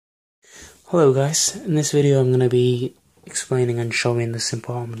Hello guys, in this video I'm going to be explaining and showing the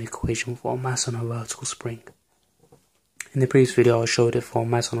simple harmonic equation for a mass on a vertical spring. In the previous video I showed it for a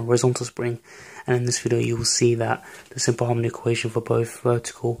mass on a horizontal spring, and in this video you will see that the simple harmonic equation for both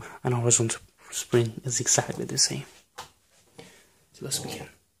vertical and horizontal spring is exactly the same. So let's begin.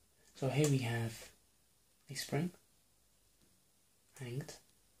 So here we have a spring, hanged,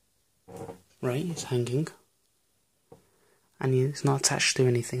 right, it's hanging. And it's not attached to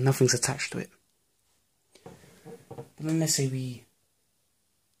anything, nothing's attached to it. But then let's say we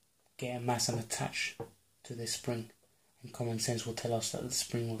get a mass and attach to this spring, and common sense will tell us that the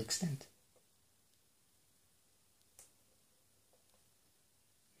spring will extend.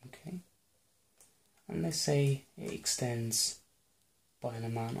 Okay, and let's say it extends by an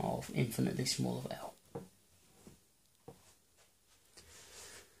amount of infinitely small of L.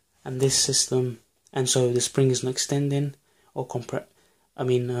 And this system, and so the spring is not extending or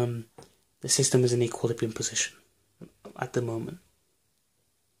the system is in equilibrium position at the moment.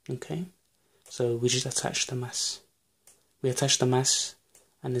 Okay, so we just attach the mass. We attach the mass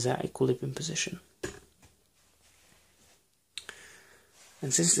and is at equilibrium position.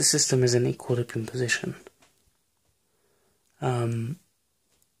 And since the system is in equilibrium position,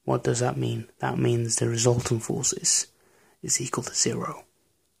 what does that mean? That means the resultant forces is equal to 0.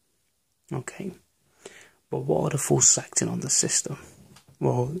 Okay. But what are the forces acting on the system?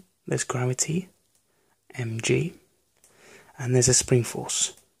 Well, there's gravity, mg, and there's a spring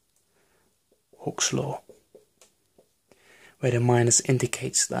force, Hooke's law, where the minus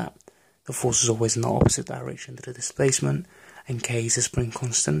indicates that the force is always in the opposite direction to the displacement, and k is a spring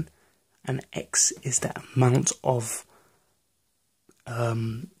constant, and x is the amount of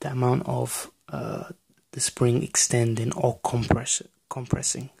the spring extending or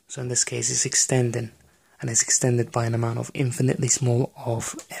compressing. So in this case, it's extending. And it's extended by an amount of infinitely small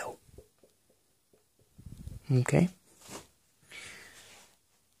of L. Okay?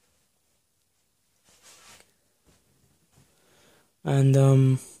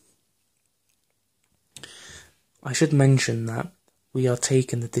 And I should mention that we are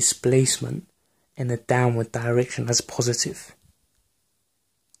taking the displacement in the downward direction as positive.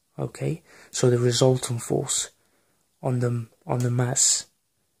 Okay? So the resultant force on the mass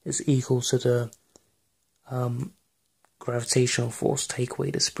is equal to the gravitational force take away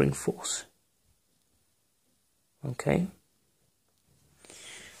the spring force. Okay,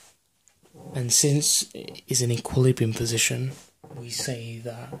 and since it is in equilibrium position, we say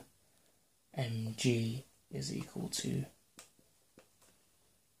that mg is equal to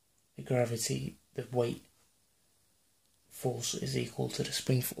the gravity, the weight force is equal to the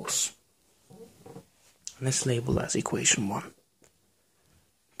spring force. And let's label that as equation 1,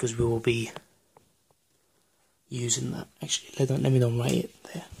 because we will be using that. Actually, let me not write it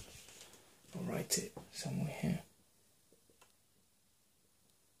there. I'll write it somewhere here.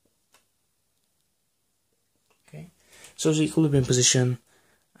 Okay, so it's equilibrium position,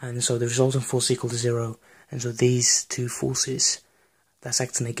 and so the resultant force is equal to 0, and so these two forces that's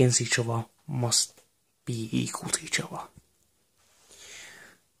acting against each other must be equal to each other.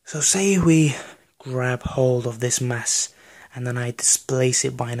 So say we grab hold of this mass and then I displace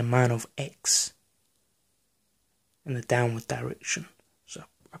it by an amount of x in the downward direction. So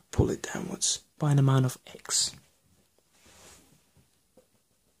I pull it downwards by an amount of x.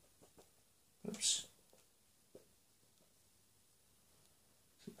 Oops.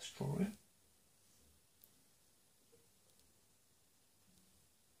 So let's draw it.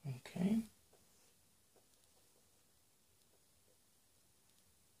 Okay.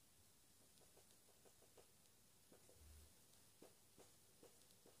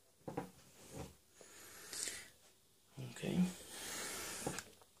 Okay.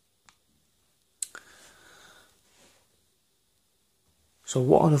 So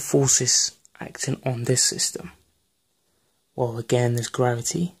what are the forces acting on this system? Well, again, there's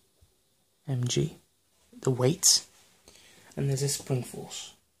gravity, mg, the weight, and there's a spring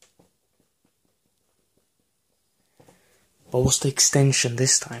force. But what's the extension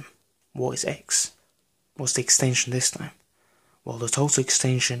this time? What is x? What's the extension this time? Well, the total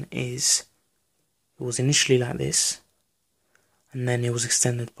extension is, it was initially like this, and then it was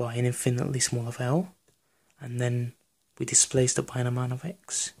extended by an infinitely small of L, and then we displaced it by an amount of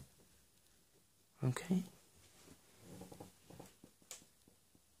x. Okay.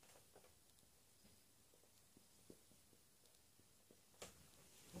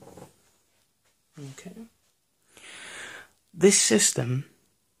 Okay. This system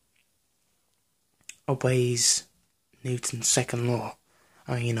obeys Newton's second law.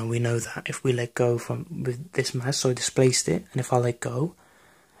 We know that if we let go with this mass, so I displaced it, and if I let go,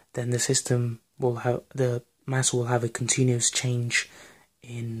 then the system will have, the mass will have a continuous change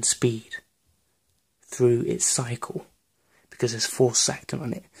in speed through its cycle, because there's force acting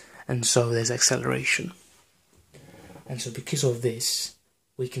on it, and so there's acceleration. And so because of this,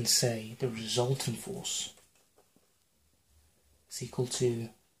 we can say the resultant force is equal to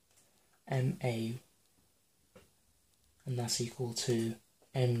MA, and that's equal to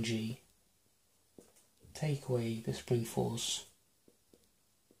mg, take away the spring force,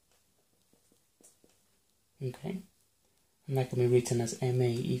 okay, and that can be written as MA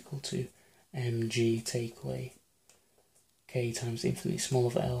equal to mg take away k times infinitely small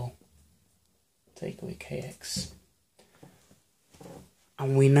of L, take away kx.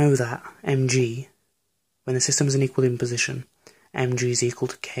 And we know that mg, when the system is in equilibrium position, mg is equal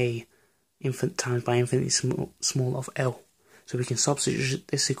to k times by infinitely small of L. So we can substitute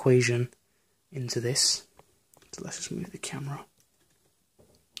this equation into this. So let's just move the camera.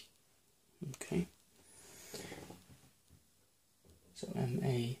 Okay. So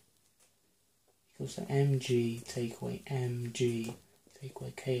MA equals to mg take away mg take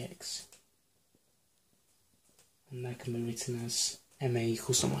away kx. And that can be written as MA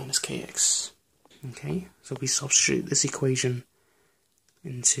equals to minus kx. Okay, so we substitute this equation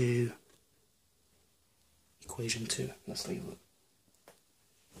into equation 2. Let's leave it.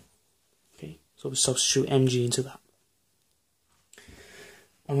 Okay, so we substitute mg into that.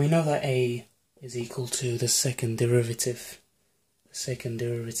 And we know that A is equal to the second derivative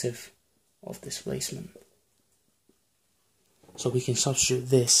of displacement. So we can substitute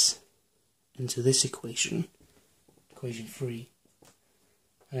this into this equation, equation 3,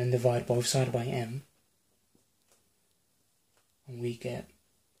 and then divide both sides by m, and we get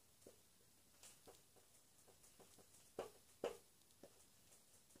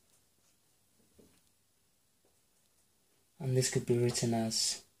and this could be written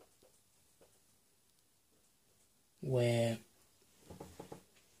as where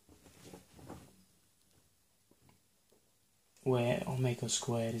omega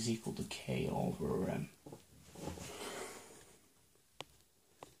squared is equal to k over m.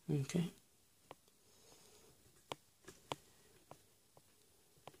 Okay.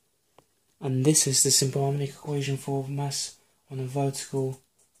 And this is the simple harmonic equation for mass on a vertical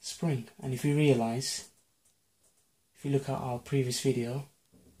spring. And if you realize, if you look at our previous video,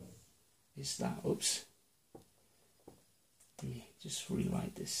 is that, oops, let me just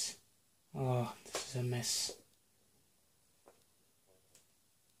rewrite this. Oh, this is a mess.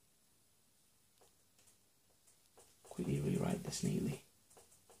 Quickly rewrite this neatly.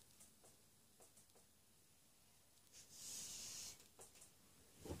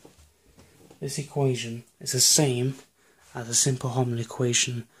 This equation is the same as a simple harmonic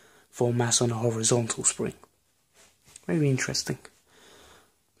equation for mass on a horizontal spring. Very interesting.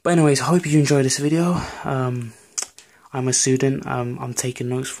 But anyways, I hope you enjoyed this video. I'm a student. I'm taking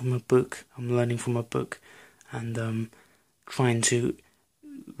notes from a book. I'm learning from a book, and trying to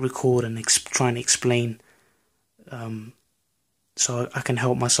record and try and explain, so I can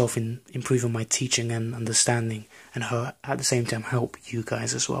help myself in improving my teaching and understanding, and at the same time help you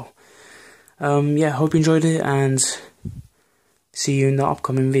guys as well. Yeah, hope you enjoyed it, and see you in the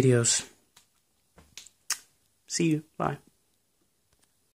upcoming videos. See you. Bye.